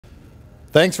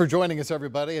Thanks for joining us,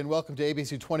 everybody, and welcome to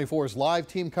ABC 24's live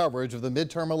team coverage of the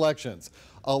midterm elections.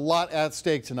 A lot at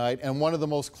stake tonight, and one of the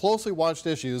most closely watched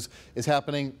issues is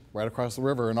happening right across the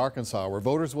river in Arkansas, where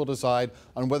voters will decide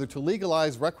on whether to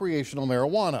legalize recreational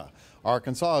marijuana.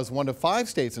 Arkansas is one of 5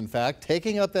 states, in fact,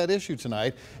 taking up that issue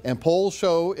tonight, and polls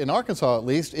show, in Arkansas at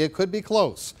least, it could be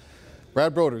close.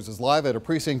 Brad Broders is live at a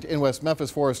precinct in West Memphis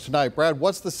for us tonight. Brad,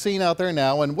 what's the scene out there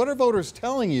now, and what are voters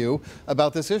telling you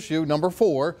about this issue, number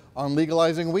 4, on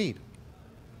legalizing weed?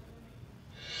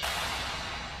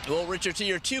 Well, Richard, to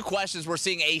your 2 questions, we're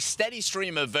seeing a steady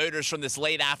stream of voters from this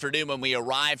late afternoon when we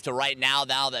arrive to right now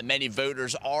that many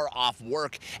voters are off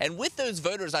work. And with those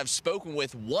voters I've spoken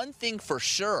with, one thing for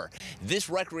sure, this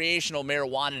recreational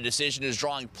marijuana decision is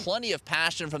drawing plenty of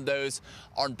passion from those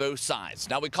on both sides.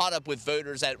 Now, we caught up with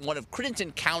voters at one of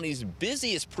Crittenden County's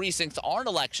busiest precincts on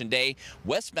Election Day,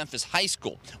 West Memphis High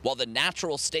School. While the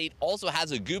natural state also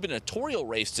has a gubernatorial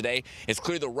race today, it's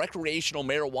clear the recreational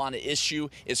marijuana issue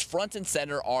is front and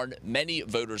center on many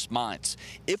voters' minds.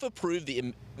 If approved,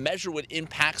 the measure would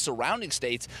impact surrounding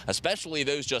states, especially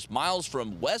those just miles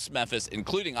from West Memphis,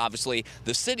 including, obviously,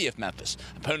 the city of Memphis.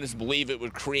 Opponents believe it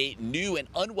would create new and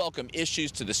unwelcome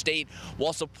issues to the state,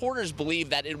 while supporters believe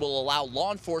that it will allow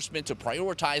law enforcement to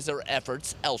prioritize their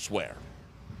efforts elsewhere.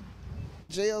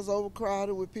 Jail's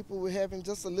overcrowded with people having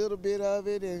just a little bit of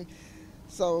it, and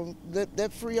so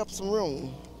that free up some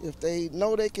room. If they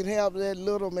know they can have that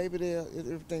little, maybe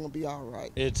everything will be all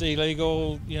right. It's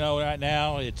illegal, right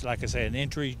now. It's, like I say, an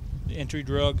entry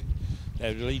drug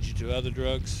that leads you to other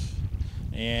drugs,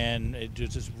 and it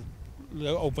just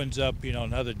opens up,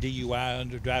 another DUI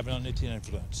under driving under the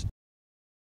influence.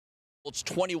 Adults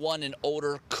 21 and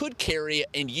older could carry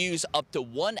and use up to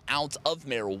 1 ounce of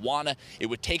marijuana. It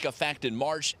would take effect in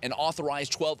March and authorize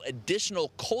 12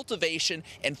 additional cultivation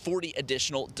and 40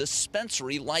 additional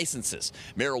dispensary licenses.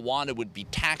 Marijuana would be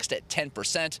taxed at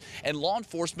 10%, and law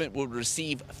enforcement would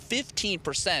receive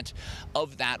 15%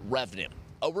 of that revenue.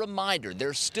 A reminder,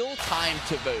 there's still time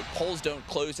to vote. Polls don't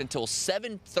close until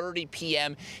 7:30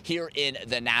 p.m. here in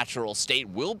the natural state.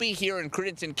 We'll be here in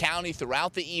Crittenden County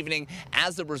throughout the evening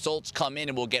as the results come in,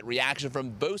 and we'll get reaction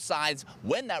from both sides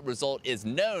when that result is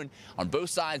known on both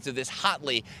sides of this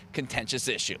hotly contentious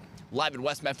issue. Live in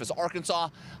West Memphis, Arkansas,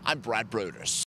 I'm Brad Broders.